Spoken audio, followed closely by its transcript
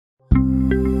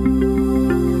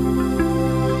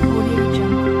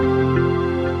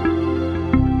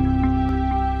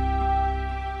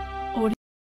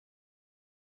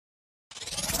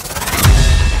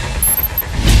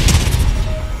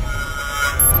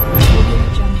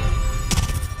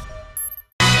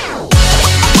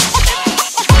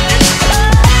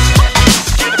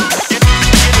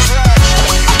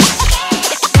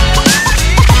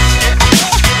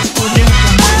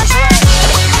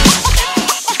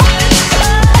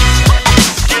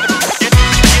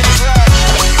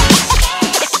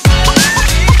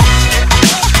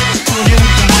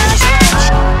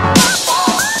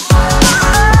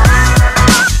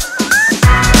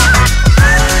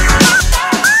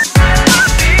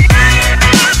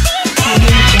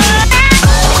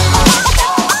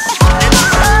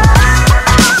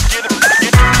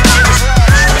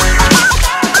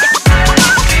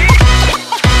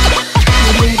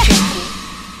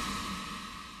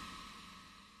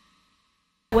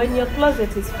when your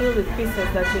closet is filled with pieces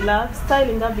that you love,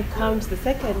 styling up becomes the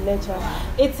second nature.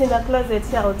 It's in the closet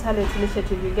here on Talent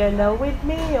Initiative Uganda with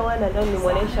me, your one and only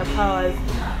Monesha Powers.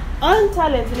 On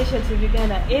Talent Initiative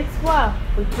Uganda, it's where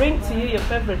we bring to you your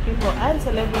favorite people and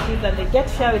celebrities and they get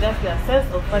to share with us their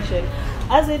sense of fashion.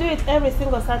 As we do it every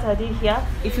single Saturday here,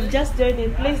 if you've just joined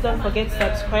in, please don't forget to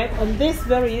subscribe on this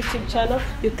very YouTube channel.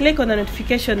 You click on the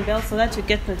notification bell so that you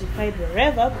get notified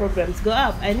wherever programs go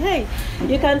up. And hey,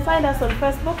 you can find us on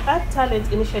Facebook at Talent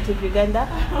Initiative Uganda,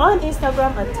 on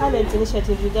Instagram at Talent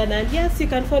Initiative Uganda, and yes, you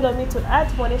can follow me to at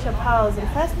Monesha Powers on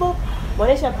Facebook,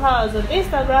 Monesha Powers on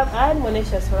Instagram, and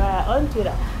Monesha Soraya on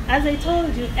Twitter. As I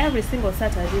told you, every single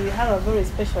Saturday we have a very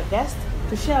special guest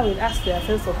to share with us their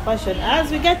sense of fashion as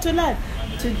we get to learn.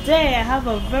 Today I have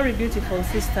a very beautiful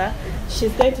sister.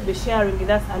 She's going to be sharing with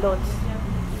us a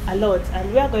lot,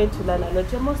 and we are going to learn a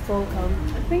lot. You're most welcome.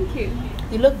 Thank you.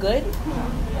 You look good.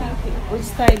 Thank you. Which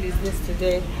style is this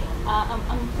today?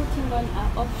 I'm putting on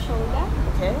off shoulder.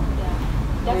 Okay.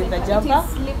 Yeah. With the jumper? It is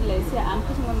sleeveless. Yeah, I'm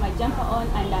putting on my jumper on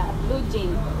and a blue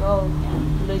jean. Oh,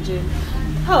 yeah. Blue jean.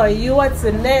 How are you? What's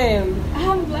your name?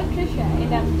 I'm blaq Tricia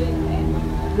and I'm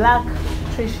doing Blaq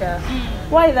Tricia.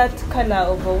 Why that color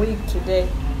of a wig today?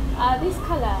 This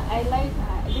color I like.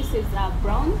 This is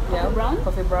brown. Yeah, brown.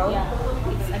 Coffee brown. Yeah,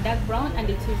 it's a dark brown and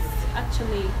it is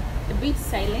actually a bit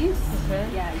silent. Okay.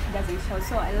 Yeah, it doesn't show.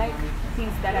 So I like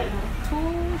things that are not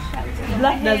too shouty.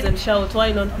 Black doesn't shout.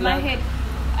 Why not black? My head.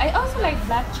 I also like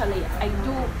black. Actually, I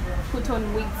do put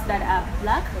on wigs that are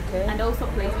black. Okay. And also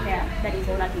plait hair that is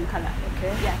black in color.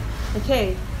 Okay. Yeah.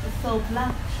 Okay. So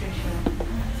Blaq Tricia.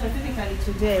 Specifically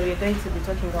today we're going to be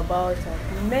talking about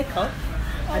makeup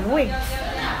and wigs.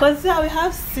 Because we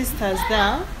have sisters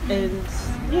there and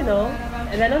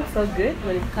they're not so good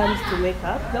when it comes to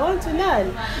makeup. They want to learn.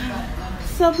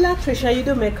 So Blaq Tricia, you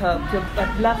do makeup. You're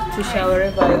at Blaq Tricia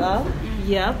wherever you are.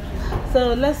 Yeah.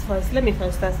 So let me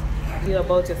first ask you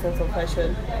about your sense of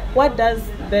fashion. What does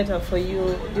better for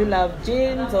you? Do you love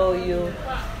jeans or you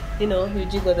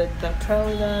jiggle the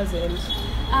trousers and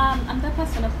I'm the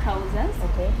person of trousers.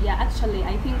 Okay. Yeah, actually,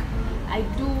 I think I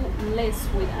do less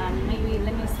with maybe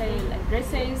let me say like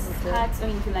dresses, skirts, or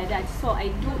anything like that. So I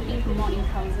do eat more in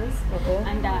trousers. Okay.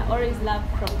 And I always love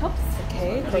crop tops.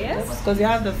 Okay, crop Yes. tops. Because you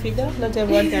have the figure. Not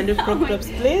everyone can do crop tops,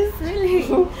 please. Really?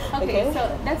 Okay. Okay.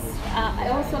 So that's I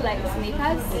also like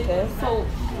sneakers. Okay. So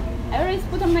I always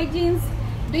put on my jeans,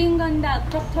 doing on the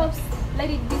crop tops. Let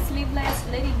it be sleeveless,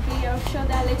 let it be off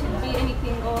shoulder, let it be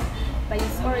anything, or but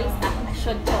it's always a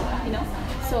short top,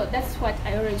 So that's what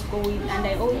I always go with, and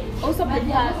I also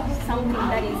prefer something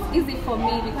that is easy for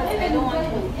me because I don't want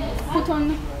to put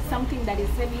on something that is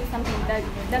heavy, something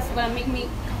that's gonna make me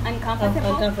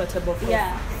uncomfortable. Uncomfortable.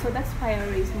 Yeah, so that's why I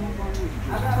always move on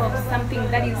to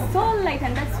something that is so light,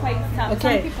 and that's why some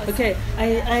people. Okay.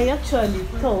 I actually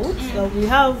thought that we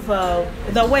have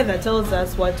the weather tells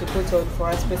us what to put on for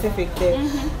a specific day.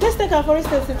 Let's take for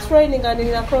instance, it's raining and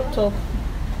in a crop top.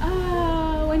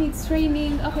 When it's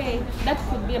raining, okay, that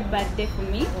could be a bad day for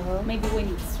me. Maybe when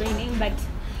it's raining, but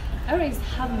I always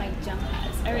have my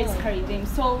jumpers. I always carry them,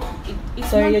 so it's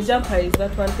so not, your jumper is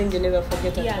that one thing you never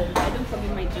forget at home. I don't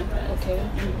forget my jumper. Okay.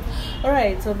 All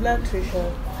right. So Blaq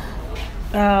Tricia,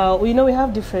 we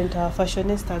have different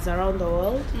fashionistas around the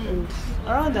world and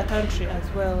around the country as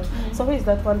well. So who is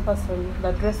that one person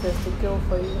that dresses to kill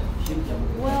for you?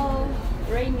 Well,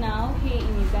 right now here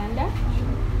in Uganda,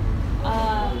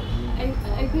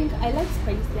 I think I like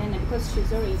Tricia because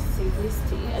she's always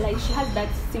simplicity. Like she has that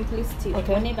simplicity.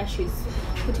 Okay. Whenever she's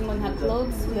putting on her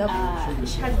clothes, Yep.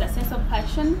 she has that sense of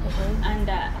fashion. And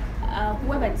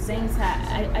whoever designs her,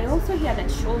 I also hear that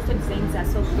she also designs her.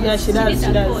 So Yeah, she does.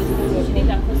 She did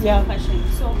a course Yeah. of fashion.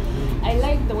 So I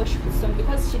like the way she puts on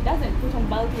because she doesn't put on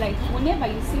bulk. Like whenever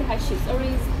you see her, she's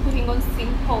always putting on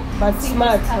simple But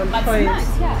smart stuff, on but point. smart,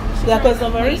 yeah. She's Yeah, because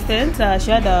always for on instance,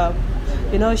 she had a,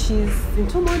 she's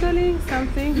into modeling,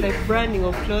 something like branding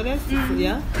of clothes.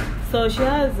 Yeah. So she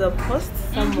has a post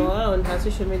somewhere on her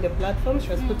social media platform. She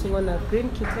was putting on a green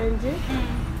kitenji,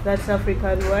 that's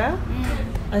African wear.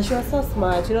 And she was so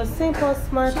smart, simple,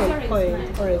 smart, She's on always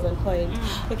point, smart. always on point.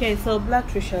 Okay, so Blaq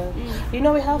Tricia,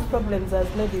 we have problems as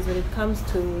ladies when it comes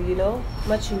to,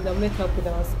 matching the makeup with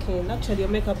our skin. Actually, your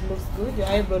makeup looks good, your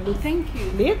eyebrow looks Thank you.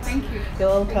 lit. Thank you. You're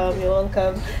welcome, you're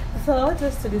welcome. So I want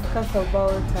us to discuss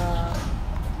about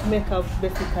makeup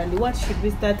basically. What should we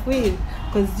start with?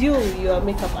 Because you're a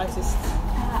makeup artist.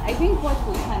 I think what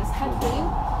we can start with,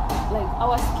 like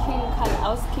our skin color,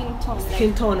 our skin tone.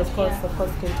 Skin tone, of course,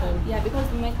 Yeah. skin tone. Yeah,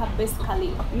 because makeup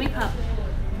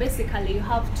basically you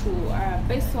have to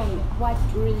based on what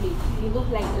really you look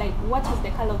like what is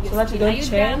the color of your so skin. Are you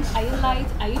dark? Are you light?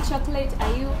 Are you chocolate?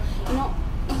 Are you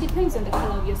it depends on the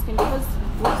color of your skin, because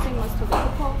we've seen most of the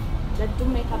people that do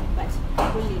makeup, but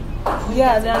really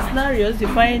there are scenarios you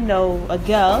find a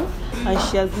girl and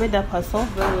she has made up herself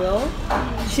very well.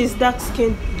 She's dark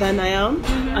skinned than I am,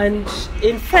 and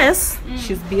in face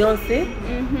she's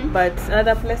Beyonce, but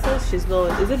other places she's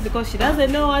not. Is it because she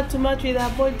doesn't know what to match with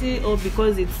her body, or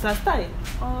because it's her style?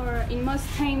 Or in most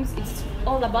times it's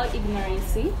all about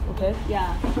ignorance. Okay.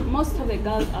 Yeah, most of the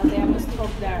girls out there, most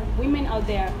of the women out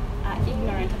there are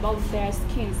ignorant about their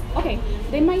skins. Okay,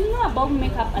 they might know about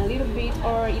makeup a little bit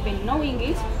or even knowing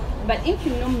it, but if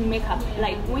you know makeup,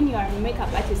 like when you are a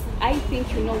makeup artist, I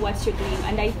think you know what you're doing,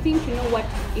 and I think you know what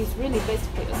is really best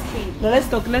for your skin. Now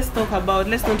let's not talk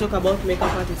about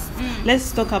makeup artists.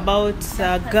 Let's talk about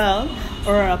a girl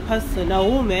or a person, a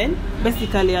woman,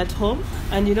 basically at home,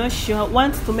 and she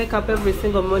wants to make up every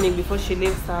single morning before she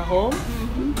leaves her home.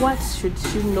 What should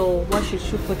she know? What should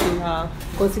she put in her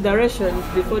considerations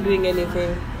before doing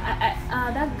anything?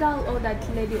 That girl or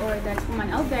that lady or that woman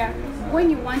out there, when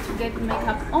you want to get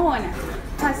makeup on,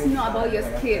 first know about your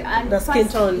skin and the skin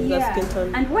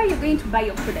tone, and where you're going to buy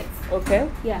your products. Okay.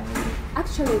 Yeah.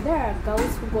 Actually, there are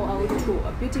girls who go out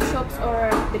to beauty shops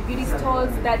or the beauty stores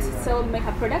that sell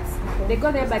makeup products. They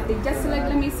go there, but they just select.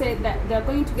 Let me say that they're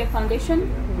going to get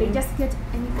foundation. They just get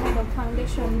any kind of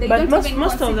foundation. They but don't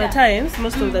most of the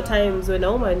times when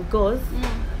a woman goes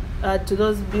to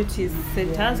those beauty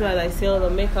centers where they sell the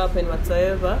makeup and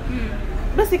whatsoever,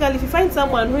 basically if you find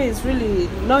someone who is really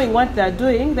knowing what they're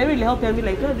doing, they really help you and be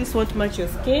like, no, this won't match your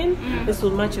skin, this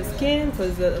will match your skin,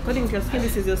 because according to your skin,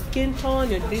 this is your skin tone,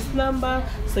 you're this number,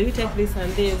 so you take this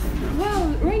and this. Well,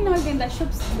 right now in the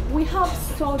shops we have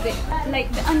so the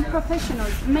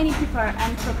unprofessionals. Many people are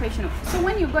unprofessional, so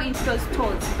when you go into those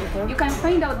stores, you can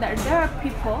find out that there are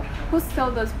people who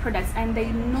sell those products and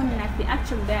they know nothing.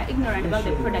 Actually, they are ignorant about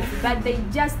the products, but they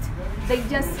just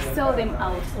sell them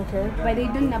out. Okay. But they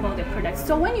don't know about the products.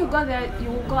 So when you go there, you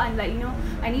will go and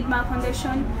I need my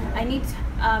foundation, I need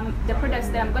the products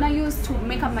that I'm gonna use to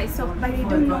make up myself, but I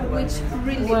don't know which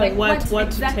really what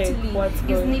exactly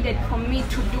is needed for me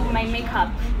to do my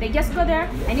makeup. They just go there,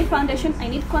 I need foundation, I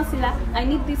need concealer, I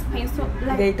need this pencil.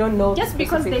 They don't know just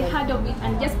because they heard of it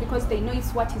and just because they know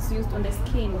it's what is used on the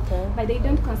skin, but they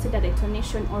don't consider the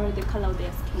tonation or the color of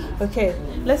their skin. Okay,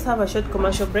 let's have a short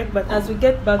commercial break, but as we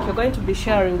get back, you're going to be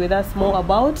sharing with us more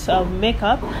about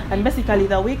makeup and basically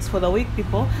the wigs for the wig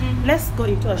people. Let's go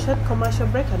into a short commercial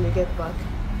break and we get back.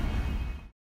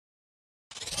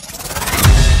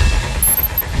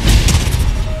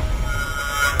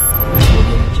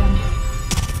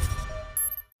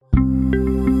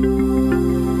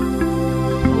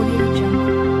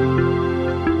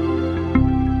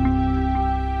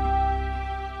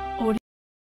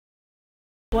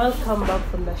 Welcome back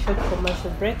from the short commercial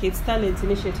break. It's Talent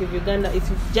Initiative Uganda. If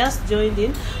you've just joined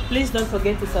in, please don't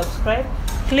forget to subscribe.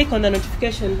 Click on the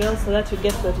notification bell so that you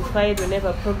get notified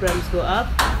whenever programs go up.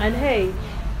 And hey,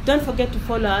 don't forget to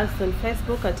follow us on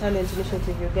Facebook at Talent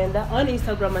Initiative Uganda, on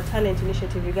Instagram at Talent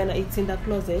Initiative Uganda. It's in the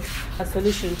closet, a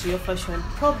solution to your fashion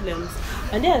problems.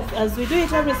 And yes, as we do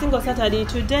it every single Saturday,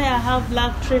 today I have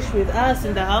blaq Tricia with us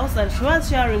in the house, and she was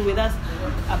sharing with us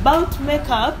about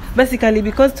makeup. Basically,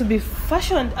 because to be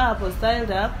fashioned up or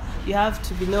styled up, you have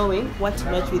to be knowing what to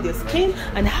match with your skin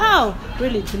and how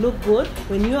really to look good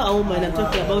when you're a woman. I'm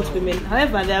talking about women.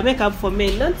 However, there are makeup for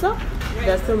men, not so?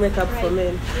 There's still makeup for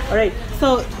men. Alright,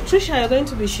 so Tricia, you're going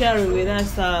to be sharing with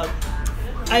us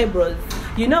eyebrows.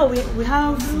 We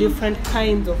have different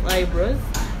kinds of eyebrows,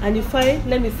 and you find,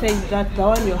 let me say that the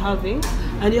one you're having,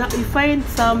 and you find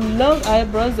some long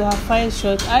eyebrows, you find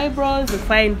short eyebrows, you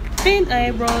find thin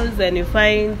eyebrows, and you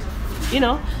find,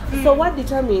 So what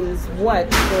determines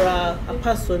what for a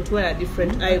person to wear a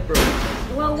different eyebrow?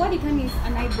 Well, what determines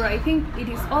an eyebrow, I think it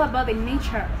is all about the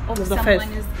nature of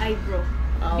someone's eyebrow.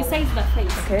 Besides the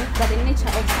face, but the nature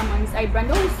of someone's eyebrow,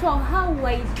 and also how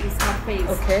wide is her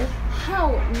face,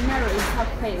 how narrow is her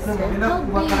face, how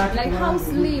big, like how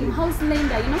slim, how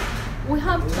slender, We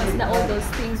have to consider all those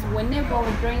things whenever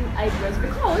we're drawing eyebrows,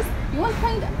 because you won't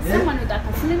find someone with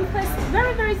a slim face,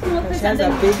 very, very small face, and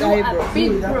then a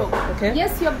big brow. Okay.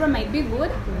 Yes, your brow might be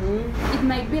good, it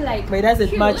might be like but it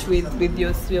doesn't match with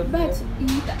your but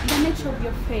the nature of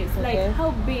your face, like how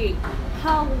big,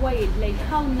 how wide, like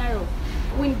how narrow,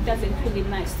 when it doesn't really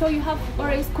match. So you have to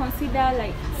always consider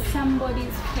like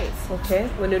somebody's face. Okay,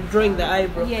 when you're drawing the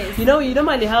eyebrow. Yes. You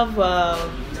normally have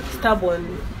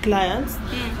stubborn clients.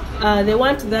 they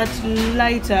want that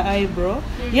lighter eyebrow.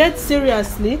 Yet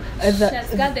seriously, She has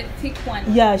got the thick one.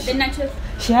 Yeah, the natural.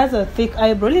 she has a thick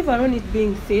eyebrow, leave alone it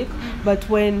being thick, but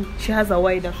when she has a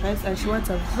wider face and she wants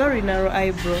a very narrow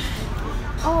eyebrow.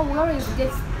 Oh, we always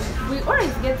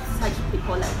get such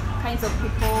people, like kinds of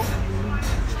people.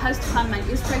 Has to come and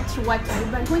instruct you what to do,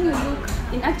 but when you look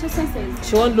in actual senses,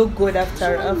 She won't look good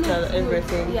after she won't look good.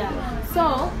 everything. Yeah.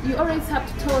 So you always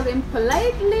have to tell them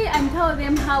politely and tell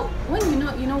them how. When you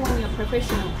know when you're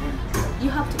professional,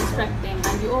 you have to instruct them,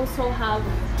 and you also have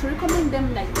to recommend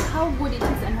them like how good it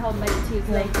is and how bad it is,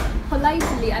 like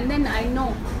politely. And then I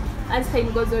know as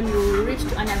time goes on, you reach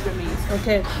to an agreement.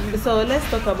 Okay, so let's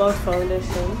talk about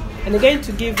foundation, and I'm going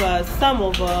to give some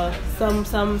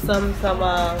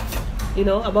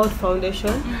about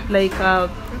foundation, like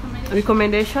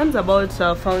recommendations about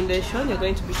foundation. You're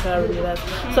going to be sharing with us.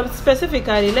 So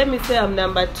specifically, let me say I'm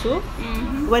number 2.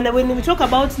 When we talk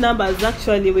about numbers,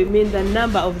 actually we mean the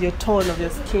number of your tone of your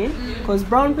skin, because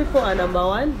brown people are number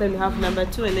 1, then we have number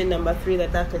 2, and then number 3, the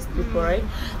darkest people, right?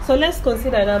 So let's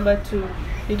consider number 2.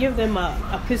 You give them a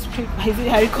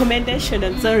recommendation.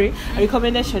 A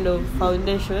recommendation of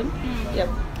foundation. Yep.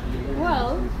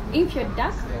 Well, if you're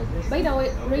dark, by the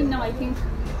way, right now I think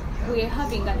we're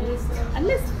having at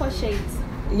least 4 shades.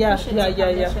 Yeah.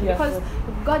 Because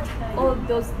we've got all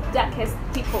those darkest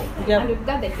people, and we've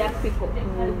got the dark people,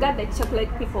 we've got the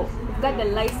chocolate people, we've got the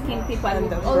light skinned people, and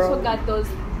we've also got those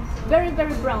very,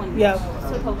 very brown,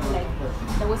 sort of like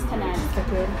the westerners.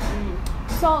 Okay.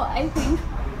 So I think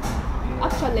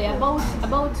actually about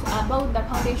the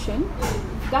foundation,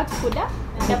 we've got Huda,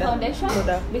 the foundation.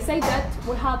 Besides that,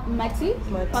 we have Mati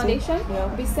foundation.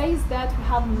 Besides that, we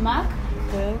have MAC.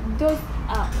 Those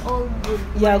are all good.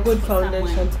 Yeah, good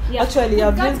foundations. Actually,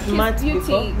 I've used Matte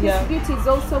before. Kiss Beauty is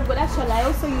also good. Actually, I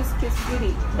also use Kiss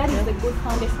Beauty. That is a good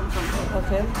foundation for me.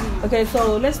 Okay. Okay,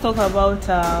 so let's talk about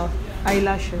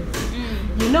eyelashes.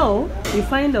 You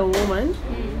find a woman.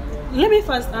 Let me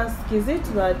first ask, is it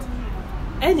that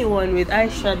anyone with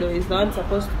eyeshadow is not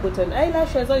supposed to put on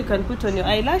eyelashes, or you can put on your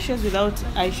eyelashes without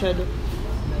eyeshadow?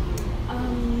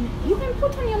 You can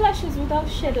put on your lashes without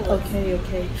shadows.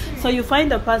 Okay. So you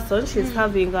find a person, she's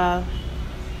having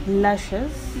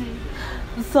lashes.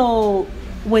 So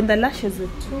when the lashes are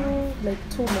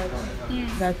too much,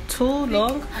 they're too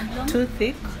long, too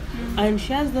thick, and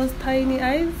she has those tiny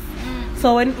eyes.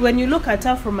 So when you look at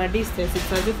her from a distance,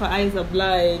 it's as if her eyes are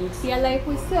blind. Yeah, like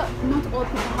we still, not all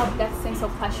people have that sense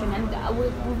of passion, and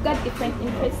we've got different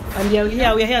interests. And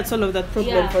we're here to solve that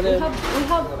problem for them. We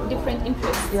have different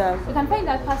interests. Yeah. You can find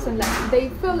that person, like they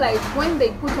feel like when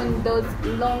they put on those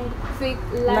long, thick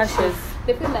lashes.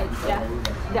 They feel like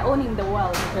they're owning the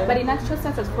world. Okay. But in actual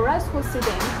sense, for us who see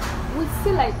them, we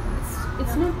see like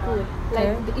it's not good.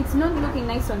 Like it's not looking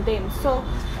nice on them. So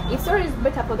it's always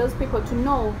better for those people to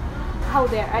know how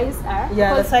their eyes are.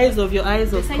 Yeah, the size of your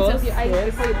eyes, of course. The size of your eyes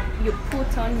before you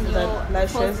put on your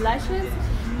false lashes.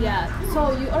 Yeah,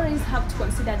 so you always have to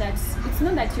consider that it's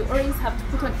not that you always have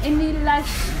to put on any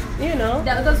lash.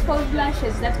 Those false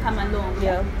lashes that come along.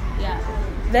 Yeah.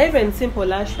 They're even simple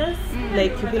lashes,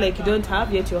 like you feel like you don't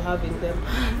have, yet you're having them.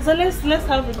 So let's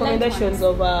have recommendations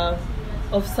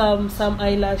of some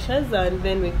eyelashes, and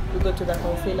then we go to the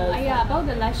concealers. About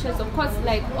the lashes, of course,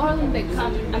 like all the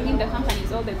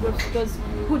companies, all the groups, those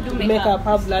who do makeup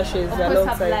have lashes. Of course,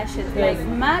 have lashes. Yes. Like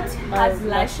Matte has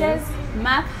lashes,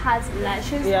 MAC has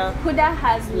lashes, Huda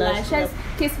has lashes,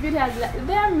 Kiss Beauty has lashes.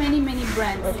 There are many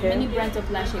brands, many brands of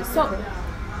lashes. So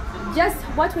just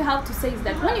what we have to say is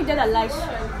that when you get a lash,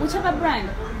 whichever brand,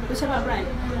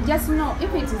 just know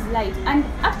if it is light, and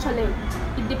actually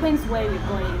it depends where you're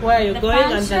going. Where you're going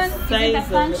and the size of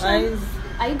the eyes.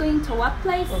 Are you going to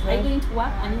workplace? Are you going to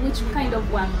work, and which kind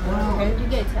of work? You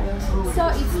get it. So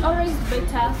it's always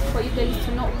better for you guys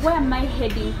to know, where am I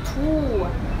heading to?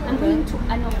 I'm going to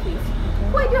an office.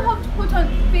 Why do you have to put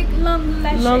on big long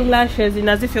lashes? Long lashes,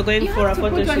 as if you're going for a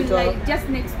photo shoot. You have to put on like just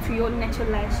next to your natural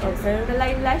lashes. The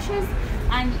light lashes,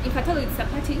 and if at all it's a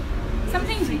party,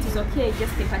 sometimes it is okay.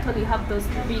 Just if at all you have those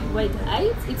big wide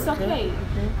eyes, it's okay.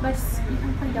 But you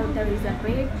can find out there is a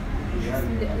big,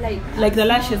 like the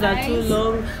lashes are too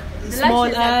long. Small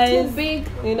eyes, too big,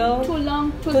 too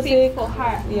long, too thick for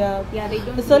her. Yeah, they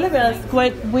don't. So let me ask,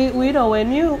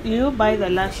 when you buy the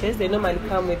lashes, they normally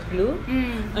come with glue,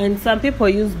 and some people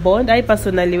use Bond. I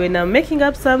personally, when I'm making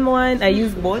up someone, I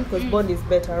use Bond because Bond is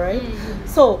better, right?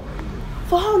 So,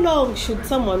 for how long should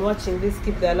someone watching this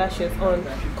keep their lashes on?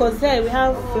 Because we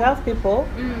have people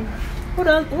who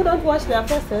don't wash their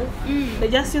faces. They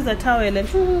just use a towel and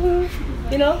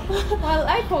Well,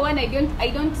 I for one, I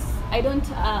don't I don't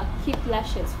keep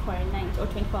lashes for a night or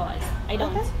 24 hours. I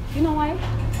don't. Okay. You know why?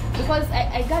 Because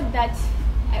I got that.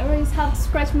 I always have to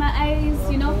scratch my eyes,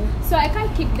 you know, so I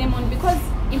can't keep them on, because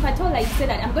if at all I say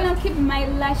that I'm gonna keep my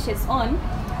lashes on,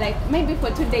 like maybe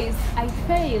for 2 days, I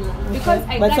fail because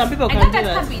some people can do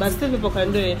that. Habit. But still people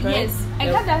can do it, right? Yes, I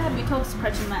got that habit of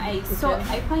scratching my eyes, so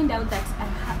I find out that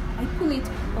I pull it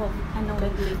off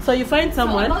unknowingly. So you find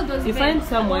someone, Mm.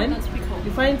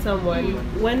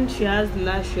 when she has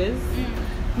lashes.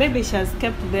 Maybe she has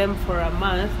kept them for a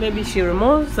month. Maybe she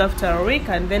removes after a week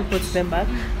and then puts them back,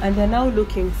 and they're now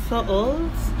looking so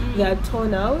old. They are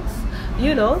torn out,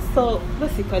 you know. So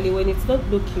basically, when it's not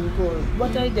looking good,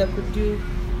 what idea could you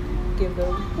give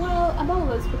them? Well, about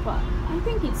those people, I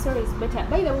think it's always better.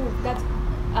 By the way, we've got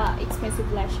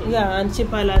expensive lashes. Yeah, and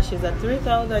cheaper lashes at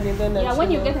 3,000 even. Yeah, when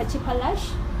you get a cheaper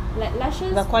lashes,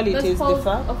 the quality is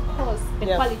different. Of course, the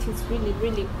quality is really,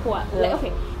 really poor. Yeah. Like,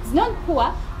 okay, it's not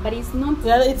poor, but it's not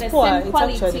it's the poor. same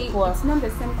quality. It's actually poor. It's not the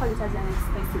same quality as an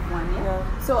expensive one. Yeah?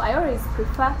 So I always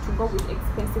prefer to go with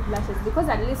expensive lashes, because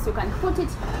at least you can put it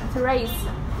thrice.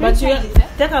 But you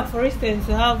take up, for instance,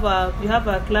 you have a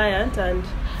client, and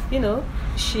you know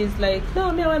she's like,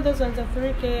 no, me I want those ones are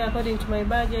 3K according to my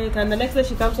budget, and the next day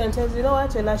she comes and tells you know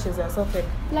what, your lashes are so fake.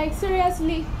 Like,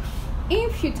 seriously,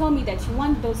 if you tell me that you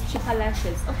want those cheaper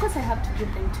lashes, of course I have to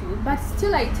give them to you. But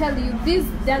still, I tell you, this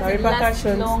doesn't last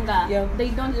longer. Yeah. They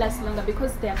don't last longer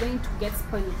because they are going to get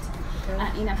spoiled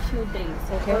in a few days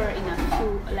or in a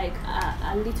few, like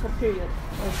a little period.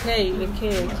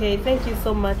 Okay. Thank you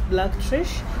so much, Blaq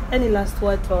Trish. Any last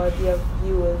word to our dear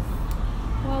viewers?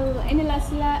 Well, any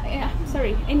last word?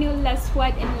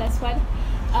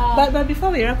 But before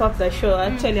we wrap up the show,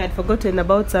 actually I'd forgotten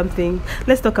about something.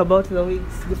 Let's talk about the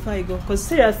wigs before I go, because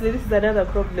seriously this is another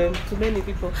problem to many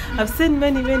people. I've seen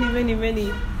many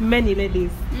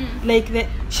ladies like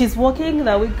she's walking,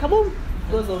 the wig come on,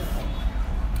 goes off.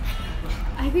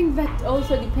 I think that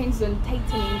also depends on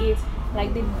tightening it.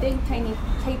 Like they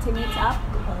tighten it up.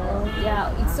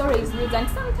 Yeah, it's always loose, and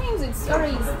sometimes it's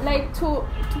always like to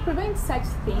prevent such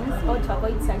things or to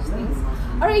avoid such things,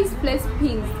 always place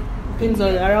pins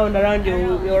around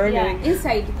your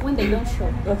inside when they don't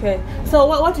show. Okay, so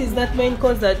what is that main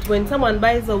cause that when someone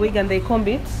buys a wig and they comb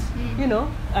it, you know,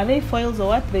 are they foils or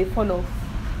what? They fall off.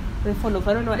 I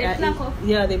don't know. They pluck off.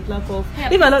 Yeah, they pluck off.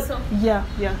 Yeah, even not. So. Yeah,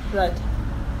 right.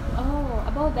 Oh,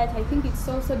 about that, I think it's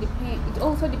also It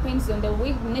also depends on the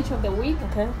wig, the nature of the wig,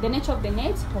 the nature of the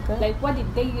net. Okay. Like what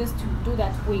did they use to do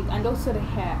that wig, and also the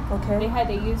hair. Okay. The hair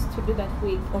they used to do that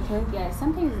wig. Okay. Yeah,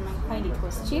 sometimes you might find it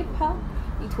was cheaper.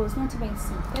 It was not even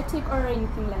synthetic or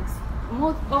anything like.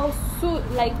 Also,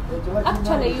 like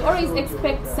actually, you always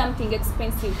expect something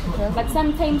expensive, but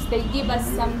sometimes they give us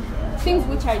some things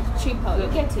which are cheaper. You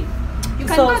get it? You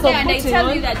can go there and they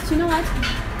tell you that, you know what,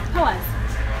 Powers,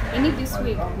 I need this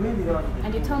wig,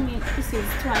 and you tell me this is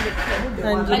 200K,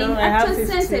 and but in I have actual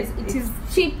senses it is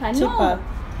cheaper. No,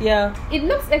 yeah, it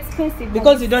looks expensive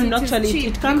because you don't actually.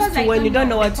 It comes to when you don't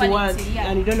know what you want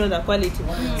and you don't know the quality.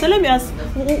 So let me ask,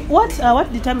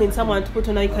 what determines someone to put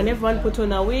on? Can everyone put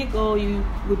on a wig, or we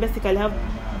basically have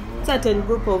certain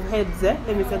group of heads?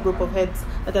 Let me say group of heads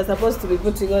that are supposed to be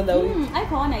putting on the wig.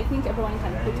 For one, I think everyone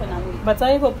can put on a wig. But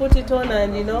some people put it on,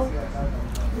 and you know,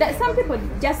 that some people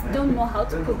just don't know how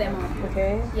to put them on.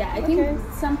 Okay. Yeah, I think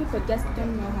some people just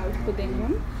don't know how to put them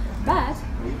on. But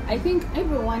I think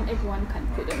everyone can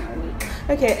put on a wig.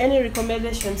 Okay, any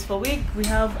recommendations for wig? We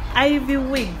have Ivy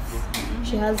Wigs.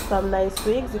 She has some nice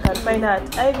wigs. You can find her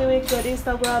at Ivy Wigs on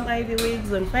Instagram, Ivy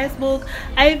Wigs on Facebook,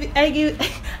 Ivy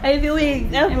Wigs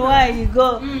everywhere you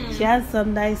go. She has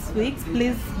some nice wigs.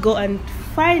 Please go and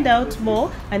find out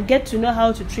more and get to know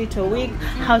how to treat a wig,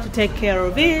 how to take care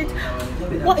of it.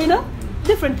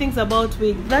 Different things about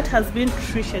wig. That has been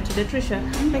Tricia today. Tricia,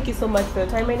 thank you so much for your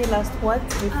time. Any last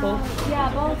words before?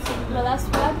 About the last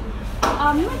word.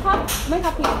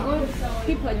 Makeup is good.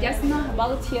 People just know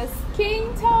about your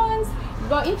skin tones.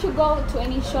 If you go to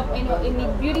any shop, any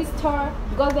beauty store,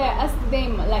 go there, ask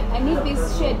them, like, I need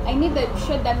this shade. I need the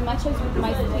shade that matches with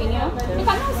my skin. You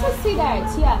can also see that.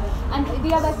 And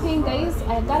the other thing, guys,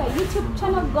 I got a YouTube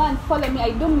channel. Go and follow me. I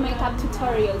do makeup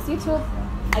tutorials. YouTube.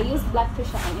 I use Blaq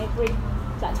Tricia on every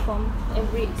platform,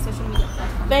 every social media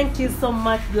platform. Thank you so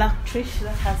much, Blaq Trish.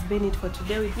 That has been it for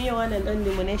today with me, one and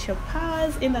only Monesha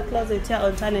Paz in the closet here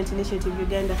on Talent Initiative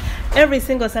Uganda. Every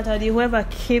single Saturday, whoever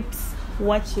keeps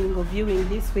watching or viewing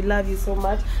this, we love you so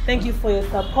much. Thank you for your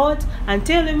support.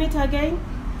 Until we meet again,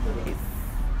 peace.